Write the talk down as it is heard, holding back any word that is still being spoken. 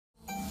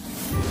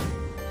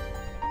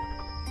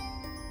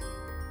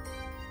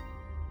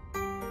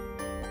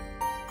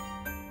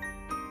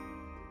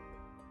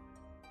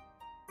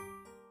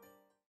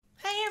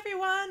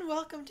everyone,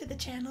 welcome to the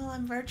channel.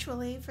 I'm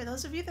VirtuaLee. For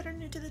those of you that are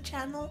new to the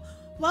channel,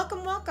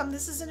 welcome.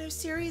 This is a new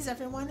series,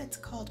 everyone. It's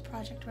called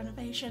Project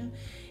Renovation.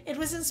 It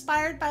was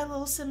inspired by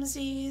Little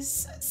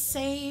Simsy's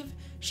save.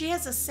 She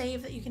has a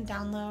save that you can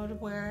download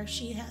where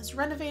she has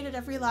renovated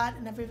every lot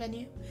and every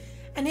venue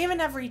and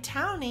even every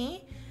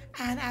townie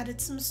and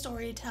added some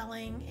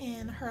storytelling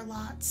in her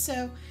lot.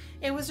 So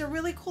it was a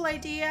really cool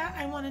idea.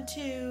 I wanted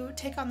to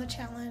take on the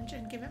challenge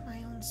and give it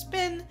my own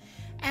spin,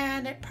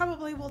 and it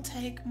probably will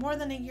take more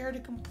than a year to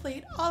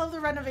complete all of the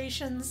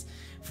renovations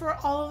for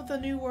all of the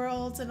new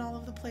worlds and all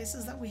of the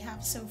places that we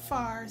have so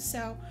far.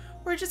 So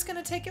we're just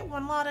gonna take it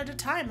one lot at a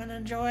time and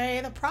enjoy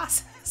the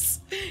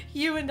process.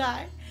 You and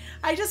I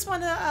just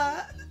want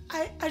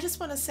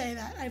to say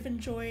that I've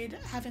enjoyed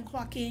having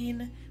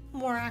Joaquin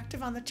more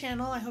active on the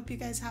channel. I hope you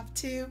guys have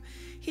too.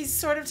 He's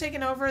sort of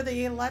taken over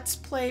the Let's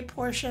Play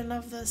portion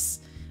of this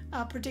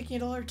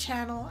particular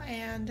channel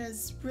and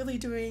is really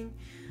doing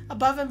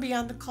above and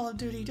beyond the Call of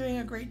Duty, doing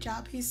a great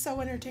job. He's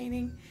so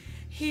entertaining.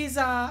 He's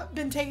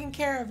been taking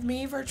care of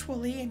me,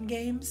 VirtuaLee, in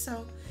games,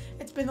 so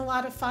it's been a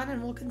lot of fun,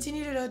 and we'll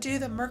continue to do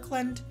the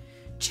Merkland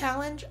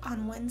challenge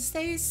on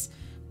Wednesdays.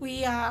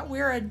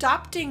 We're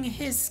adopting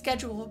his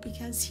schedule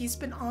because he's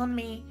been on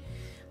me.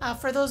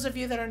 For those of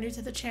you that are new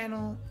to the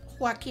channel,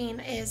 Joaquin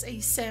is a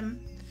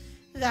sim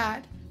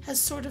that has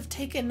sort of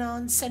taken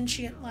on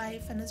sentient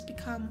life and has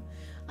become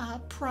a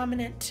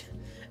prominent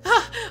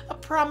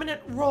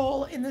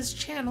role in this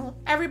channel.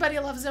 Everybody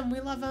loves him,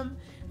 we love him,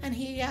 and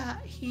he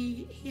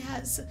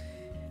has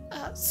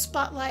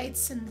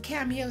spotlights and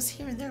cameos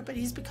here and there, but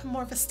he's become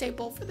more of a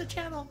staple for the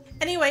channel.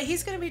 Anyway,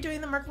 he's going to be doing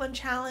the Merkland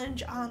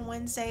challenge on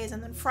Wednesdays,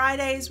 and then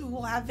Fridays we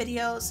will have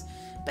videos,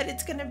 but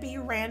it's going to be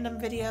random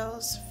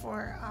videos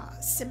for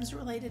Sims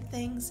related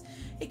things.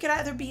 It could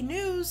either be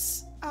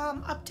news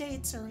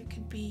updates, or it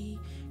could be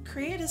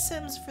create a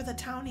Sims for the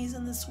townies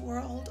in this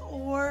world,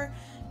 or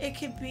it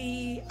could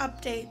be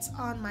updates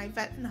on my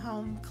vet and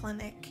home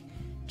clinic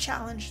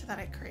challenge that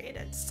I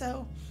created.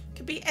 So it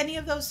could be any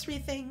of those three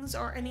things,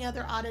 or any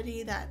other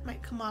oddity that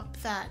might come up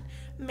that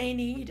may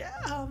need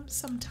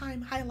some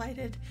time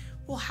highlighted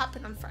will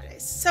happen on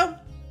Fridays. So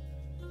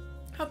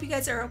hope you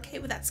guys are okay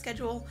with that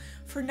schedule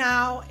for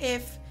now.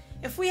 If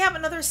we have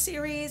another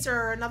series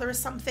or another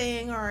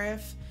something, or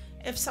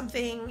if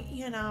something,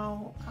 you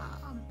know,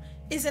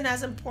 isn't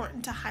as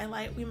important to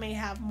highlight, we may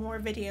have more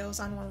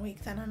videos on one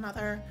week than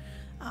another,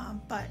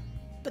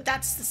 but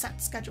that's the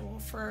set schedule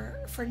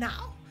for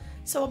now.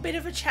 So a bit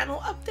of a channel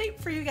update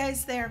for you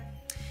guys there.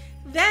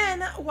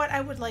 Then what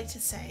I would like to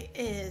say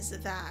is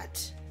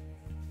that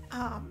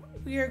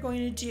we are going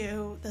to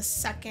do the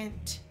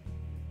second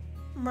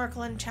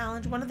Merkland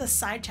challenge. One of the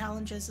side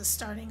challenges is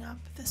starting up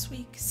this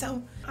week.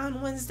 So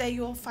on Wednesday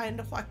you'll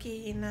find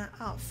Joaquin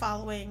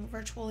following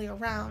VirtuaLee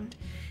around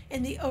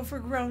in the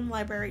Overgrown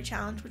Library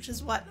Challenge, which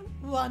is what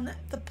won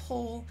the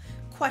poll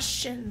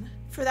question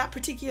for that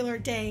particular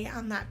day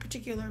on that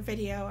particular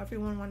video.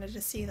 Everyone wanted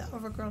to see the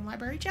Overgrown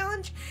Library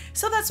Challenge,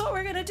 so that's what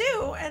we're gonna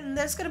do. And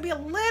there's gonna be a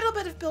little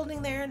bit of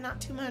building there, not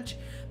too much.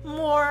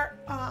 More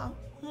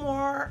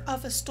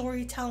of a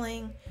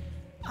storytelling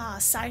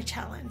side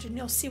challenge, and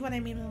you'll see what I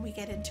mean when we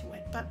get into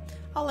it. But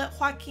I'll let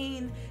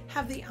Joaquin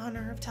have the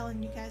honor of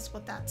telling you guys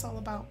what that's all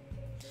about.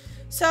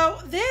 So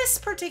this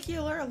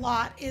particular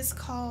lot is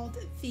called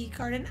the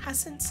Garden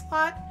Essence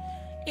lot.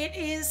 It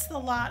is the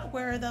lot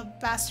where the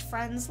best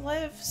friends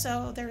live.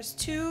 So there's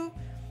two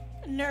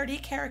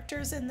nerdy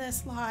characters in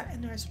this lot,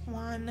 and there's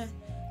one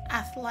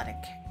athletic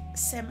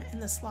sim in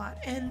this lot.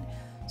 And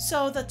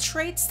so the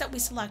traits that we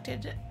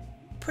selected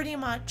pretty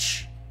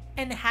much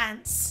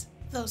enhance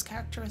those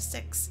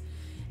characteristics.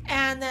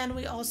 And then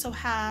we also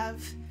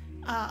have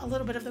a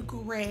little bit of the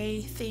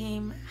gray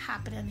theme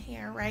happening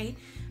here, right?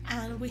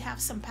 And we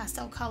have some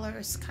pastel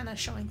colors kind of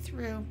showing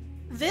through.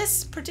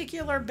 This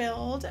particular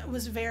build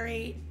was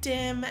very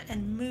dim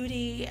and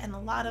moody, and a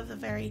lot of the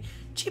very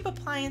cheap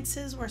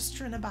appliances were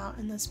strewn about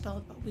in this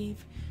build, but we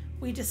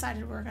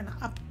decided we're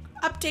gonna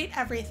update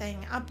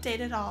everything, update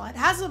it all. It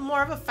has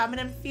more of a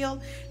feminine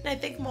feel, and I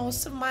think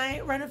most of my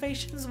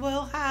renovations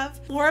will have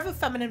more of a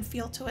feminine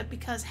feel to it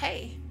because,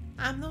 hey,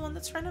 I'm the one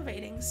that's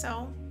renovating,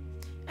 so,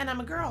 and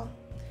I'm a girl,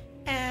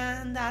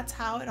 and that's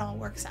how it all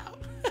works out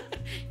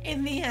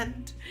in the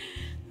end.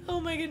 Oh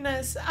my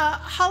goodness.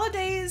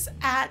 Holidays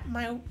at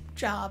my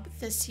job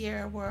this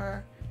year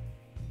were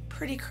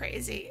pretty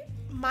crazy.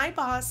 My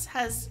boss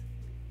has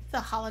the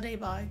holiday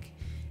bug,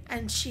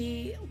 and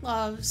she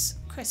loves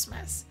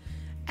Christmas.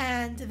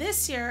 And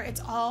this year it's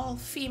all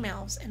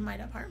females in my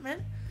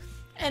department.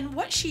 And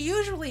what she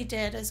usually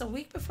did is a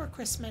week before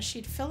Christmas,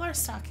 she'd fill our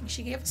stockings.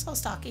 She gave us all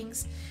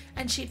stockings,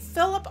 and she'd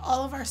fill up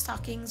all of our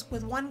stockings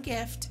with one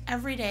gift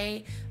every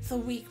day the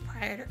week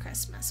prior to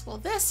Christmas. Well,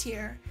 this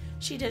year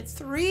she did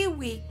 3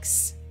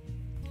 weeks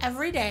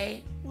every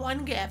day,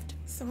 one gift,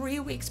 3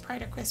 weeks prior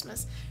to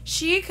Christmas.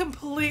 She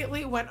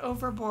completely went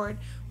overboard.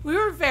 We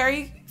were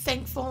very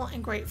thankful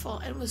and grateful.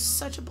 It was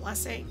such a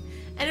blessing,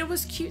 and it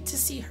was cute to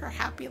see her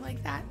happy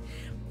like that.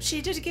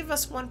 She did give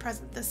us one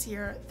present this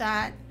year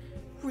that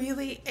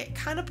really, it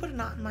kind of put a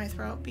knot in my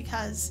throat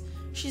because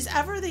she's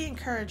ever the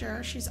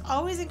encourager. She's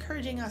always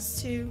encouraging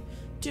us to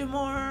do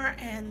more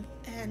and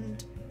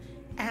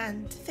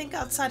think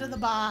outside of the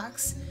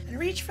box and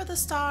reach for the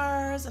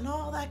stars and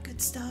all that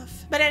good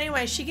stuff. But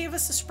anyway, she gave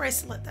us this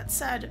bracelet that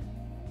said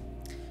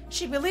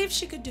she believed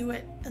she could do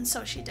it, and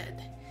so she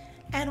did.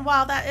 And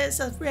while that is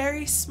a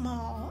very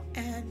small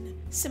and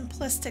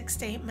simplistic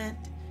statement,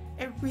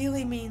 it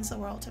really means the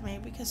world to me,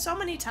 because so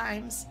many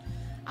times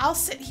I'll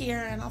sit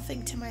here and I'll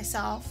think to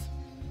myself,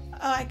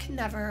 oh, I could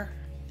never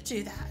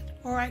do that,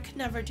 or I could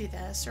never do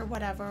this, or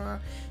whatever,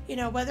 or, you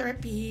know, whether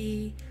it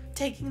be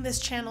taking this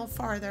channel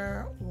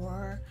farther,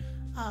 or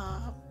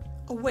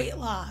a weight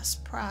loss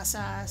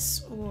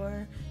process,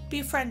 or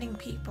befriending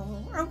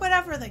people, or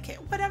whatever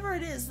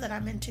it is that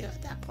I'm into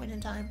at that point in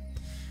time.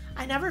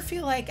 I never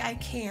feel like I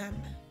can.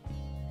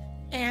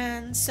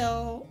 And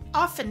so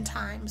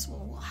oftentimes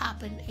what will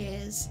happen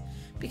is,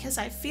 because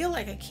I feel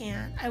like I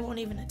can't, I won't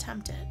even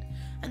attempt it.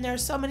 And there are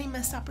so many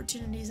missed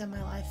opportunities in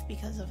my life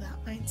because of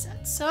that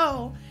mindset.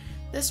 So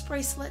this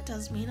bracelet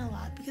does mean a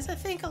lot, because I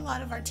think a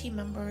lot of our team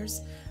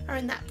members are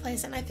in that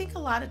place. And I think a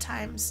lot of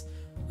times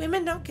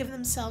women don't give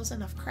themselves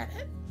enough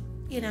credit.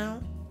 You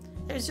know,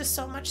 there's just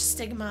so much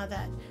stigma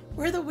that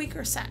we're the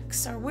weaker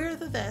sex, or we're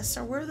the this,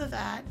 or we're the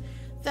that,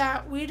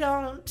 that we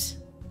don't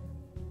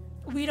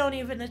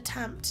even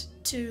attempt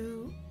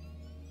to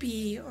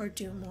be or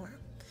do more.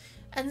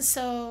 And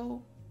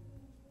so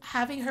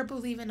having her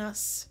believe in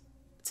us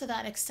to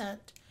that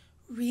extent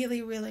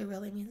really, really,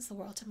 really means the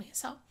world to me.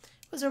 So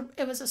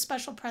it was a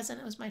special present.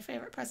 It was my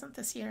favorite present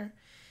this year.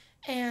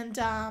 And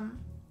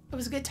it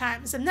was good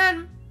times. And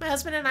then my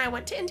husband and I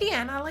went to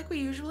Indiana like we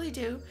usually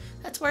do.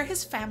 That's where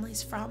his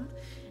family's from.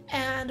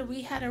 And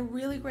we had a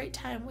really great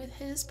time with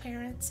his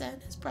parents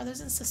and his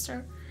brothers and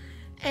sister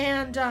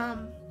and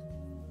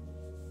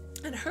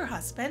her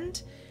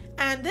husband.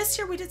 And this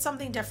year we did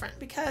something different,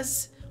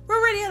 because we're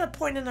already at a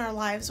point in our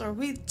lives where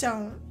we're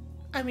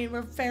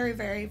very,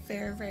 very,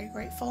 very, very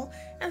grateful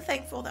and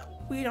thankful that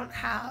we don't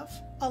have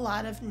a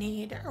lot of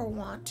need or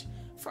want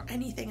for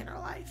anything in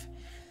our life.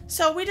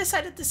 So we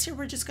decided this year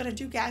we're just going to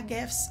do gag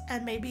gifts,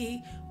 and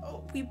maybe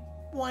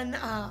one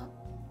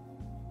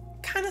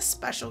kind of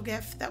special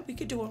gift that we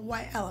could do a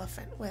white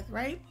elephant with,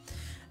 right?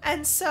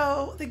 And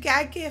so the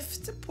gag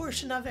gift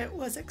portion of it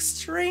was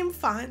extreme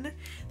fun.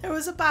 There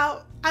was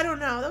about, I don't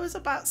know, there was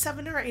about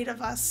 7 or 8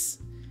 of us,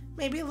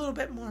 maybe a little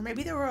bit more.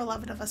 Maybe there were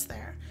 11 of us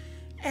there.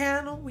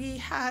 And we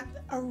had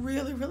a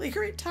really, really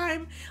great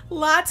time.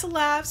 Lots of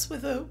laughs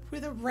with a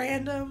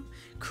random,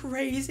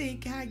 crazy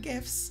gag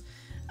gifts.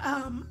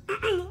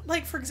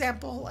 Like, for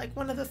example, like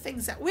one of the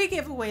things that we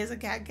gave away as a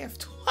gag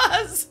gift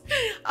was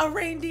a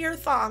reindeer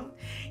thong.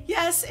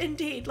 Yes,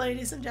 indeed,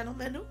 ladies and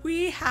gentlemen,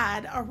 we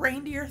had a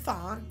reindeer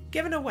thong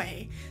given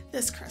away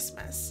this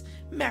Christmas.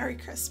 Merry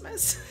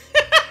Christmas.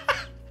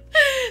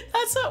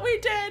 That's what we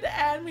did,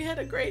 and we had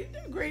a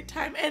great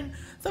time. And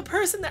the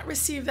person that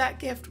received that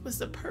gift was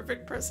the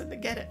perfect person to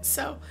get it.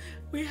 So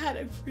we had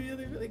a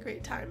really, really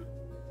great time.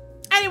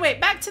 Anyway,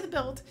 back to the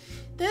build.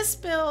 This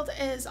build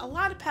is a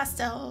lot of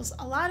pastels,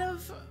 a lot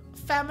of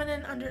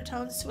feminine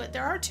undertones to it.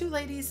 There are 2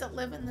 ladies that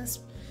live in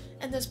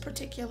this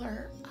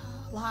particular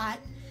lot.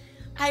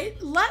 I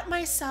let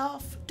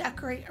myself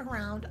decorate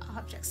around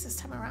objects this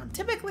time around.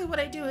 Typically what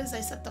I do is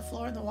I set the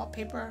floor and the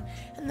wallpaper,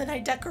 and then I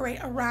decorate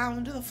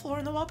around the floor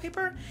and the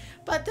wallpaper.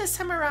 But this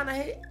time around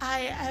I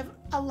have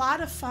a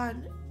lot of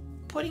fun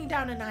putting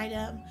down an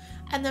item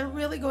and then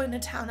really going to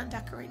town and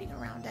decorating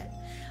around it.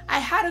 I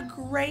had a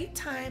great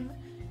time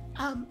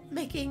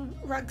making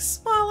rugs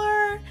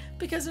smaller,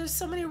 because there's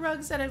so many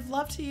rugs that I've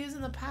loved to use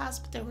in the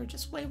past, but they were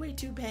just way, way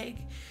too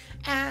big.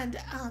 And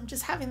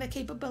just having the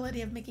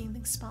capability of making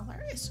things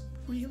smaller is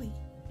really,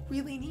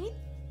 really neat.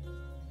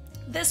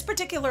 This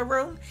particular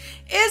room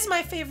is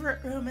my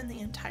favorite room in the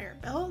entire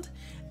build,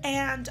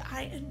 and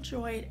I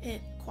enjoyed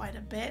it quite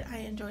a bit. I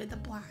enjoyed the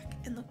black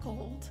and the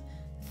gold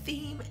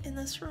theme in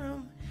this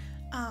room.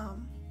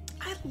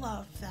 I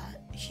love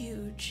that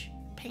huge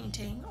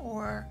painting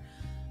or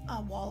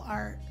wall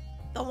art,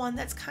 the one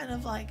that's kind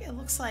of like, it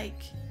looks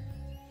like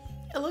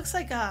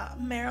a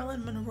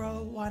Marilyn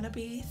Monroe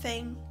wannabe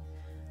thing,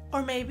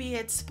 or maybe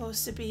it's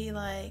supposed to be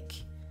like,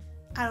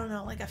 I don't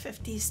know, like a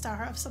 50s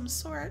star of some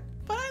sort.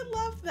 But I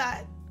love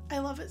that. I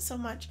love it so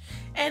much.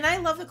 And I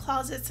love the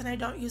closets, and I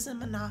don't use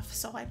them enough,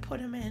 so I put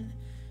them in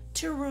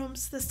 2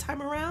 rooms this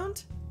time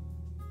around.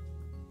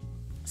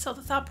 So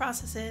the thought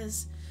process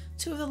is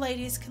 2 of the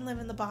ladies can live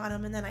in the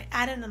bottom, and then I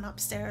added an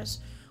upstairs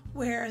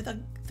where the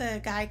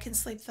guy can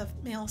sleep, the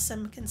male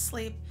sim can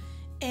sleep,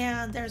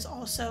 and there's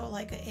also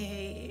like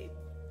a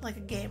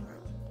game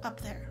room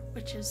up there,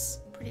 which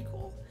is pretty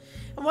cool.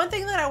 And one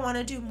thing that I want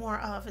to do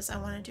more of is I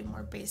want to do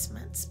more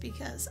basements,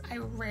 because I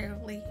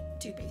rarely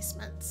do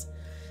basements.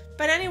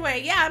 But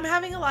anyway, yeah, I'm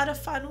having a lot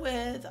of fun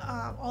with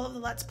all of the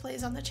Let's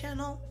Plays on the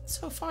channel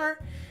so far.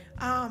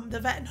 The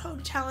Vet and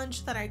Home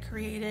Challenge that I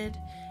created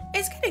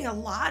is getting a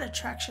lot of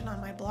traction on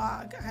my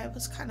blog. I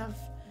was kind of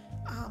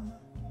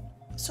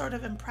sort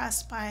of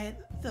impressed by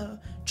the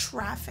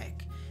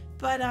traffic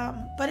But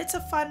it's a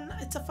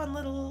fun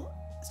little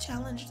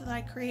challenge that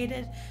I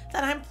created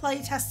that I'm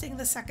play testing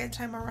the second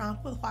time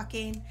around with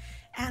Joaquin,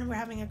 and we're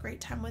having a great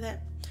time with it.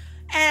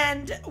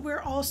 And we're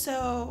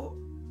also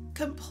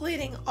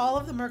completing all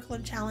of the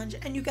Merklin challenge.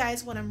 And you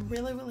guys, what I'm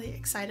really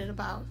excited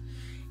about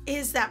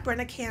is that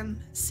Brenna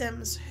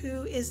Sims,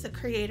 who is the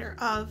creator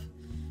of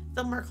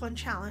the Merklin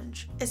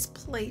challenge, is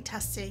play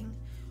testing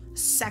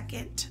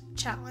second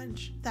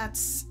challenge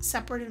that's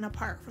separate and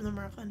apart from the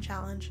Merklin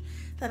challenge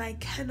that I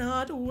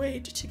cannot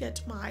wait to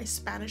get my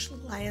Spanish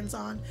little hands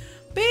on,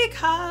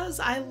 because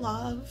I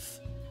love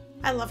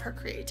her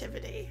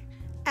creativity.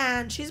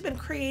 And she's been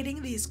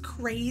creating these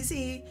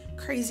crazy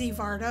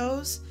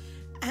Vardos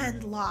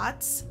and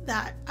lots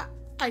that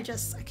I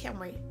can't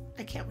wait.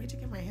 I can't wait to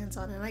get my hands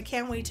on it. And I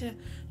can't wait to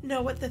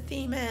know what the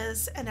theme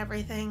is and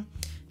everything.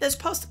 This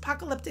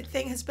post-apocalyptic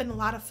thing has been a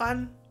lot of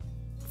fun.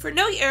 For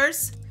New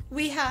Year's,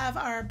 we have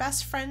our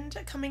best friend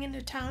coming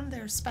into town.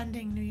 They're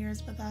spending New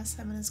Year's with us,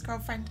 him and his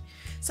girlfriend.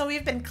 So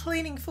we've been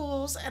cleaning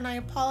fools, and I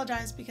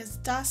apologize because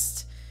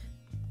dust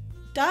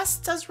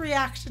does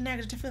react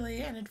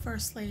negatively and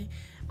adversely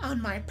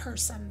on my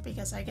person,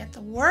 because I get the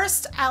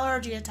worst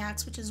allergy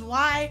attacks, which is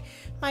why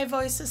my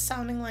voice is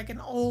sounding like an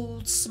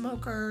old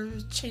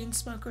chain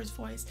smoker's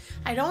voice.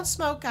 I don't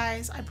smoke,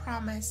 guys, I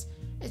promise.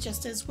 It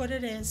just is what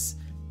it is.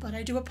 But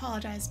I do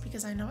apologize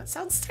because I know it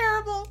sounds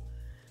terrible.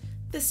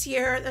 This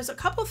year, there's a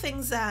couple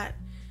things that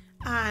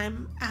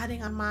I'm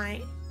adding on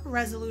my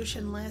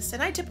resolution list,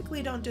 and I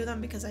typically don't do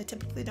them because I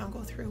typically don't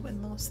go through with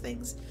most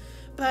things.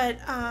 But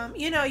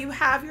you know, you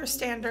have your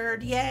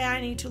standard, yeah,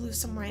 I need to lose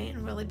some weight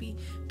and really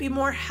be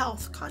more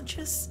health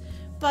conscious.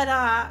 But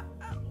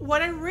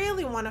what I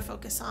really want to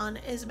focus on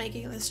is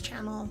making this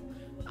channel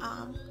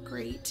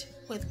great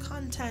with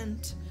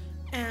content,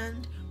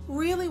 and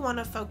really want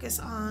to focus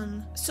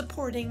on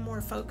supporting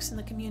more folks in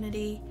the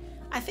community.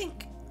 I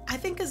think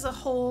as a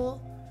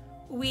whole,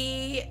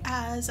 we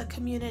as a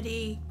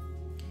community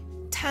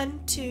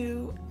tend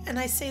to, and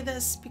I say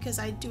this because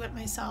I do it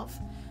myself,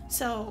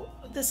 so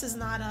this is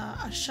not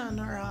a shun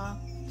or a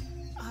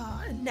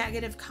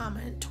negative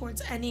comment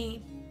towards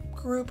any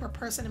group or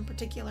person in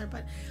particular,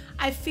 but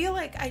I feel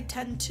like I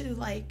tend to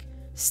like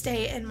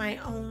stay in my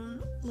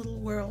own little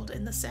world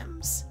in The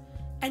Sims,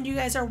 and you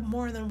guys are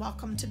more than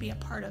welcome to be a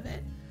part of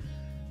it.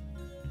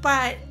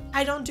 But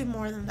I don't do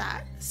more than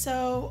that.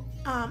 So,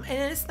 and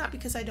it's not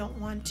because I don't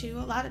want to.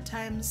 A lot of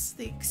times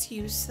the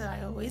excuse that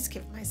I always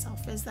give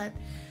myself is that,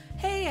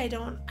 hey, I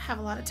don't have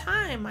a lot of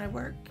time. I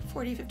work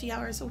 40, 50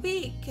 hours a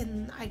week,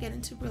 and I get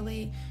into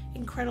really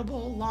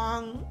incredible,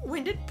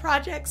 long-winded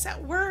projects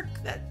at work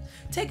that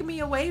take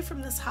me away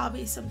from this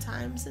hobby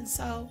sometimes. And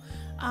so,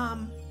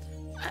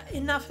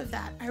 enough of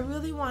that. I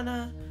really want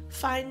to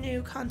find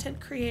new content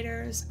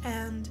creators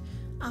and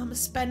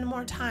spend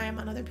more time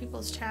on other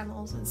people's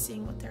channels and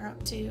seeing what they're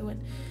up to,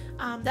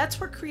 and that's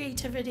where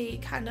creativity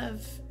kind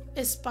of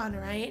is spun,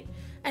 right?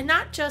 And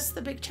not just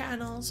the big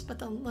channels, but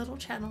the little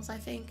channels. I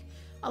think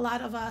a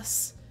lot of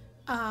us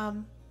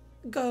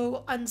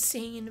go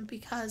unseen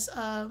because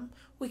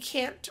we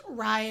can't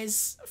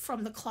rise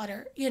from the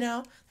clutter, you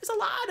know? There's a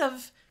lot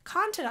of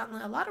content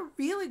online, a lot of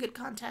really good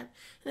content,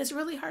 and it's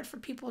really hard for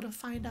people to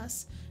find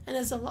us, and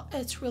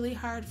it's really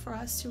hard for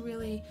us to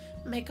really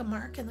make a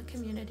mark in the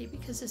community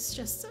because it's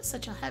just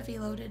such a heavy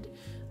loaded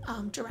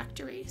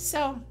directory.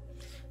 So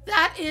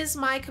that is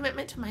my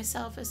commitment to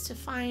myself, is to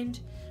find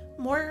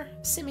more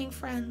simming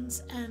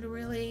friends and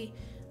really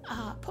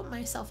put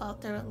myself out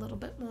there a little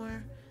bit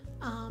more,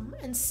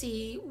 and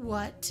see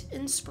what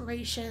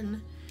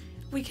inspiration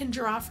we can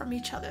draw from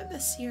each other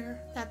this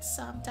year. That's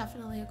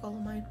definitely a goal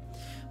of mine.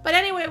 But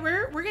anyway,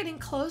 we're getting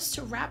close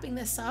to wrapping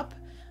this up.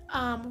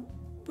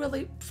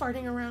 Really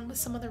farting around with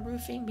some of the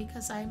roofing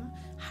because I'm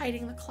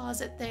hiding the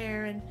closet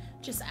there and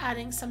just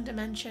adding some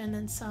dimension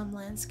and some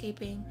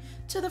landscaping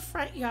to the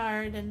front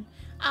yard. And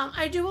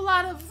I do a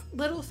lot of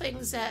little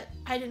things that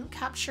I didn't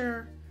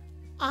capture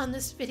on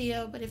this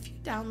video, but if you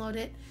download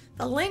it,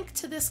 the link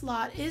to this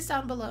lot is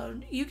down below.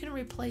 You can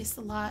replace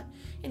the lot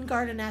in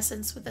Garden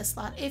Essence with this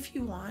lot if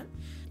you want.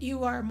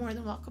 You are more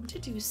than welcome to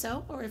do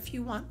so, or if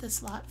you want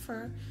this lot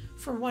for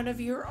one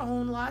of your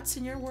own lots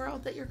in your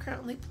world that you're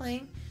currently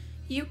playing,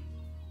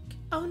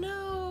 oh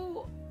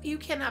no, you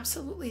can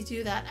absolutely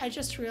do that. I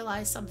just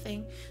realized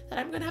something that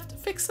I'm gonna have to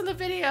fix in the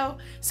video,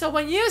 so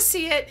when you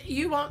see it,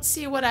 you won't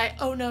see what I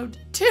oh no'd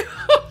too.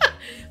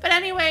 But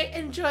anyway,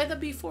 enjoy the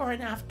before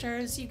and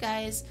afters, you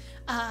guys.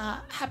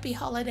 Happy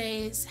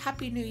holidays,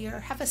 happy new year,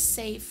 have a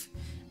safe,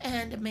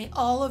 and may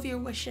all of your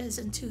wishes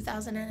in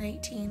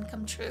 2018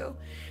 come true.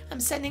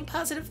 I'm sending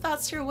positive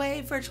thoughts your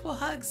way, virtual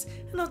hugs,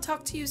 and I'll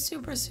talk to you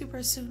super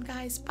soon,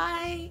 guys.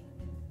 Bye.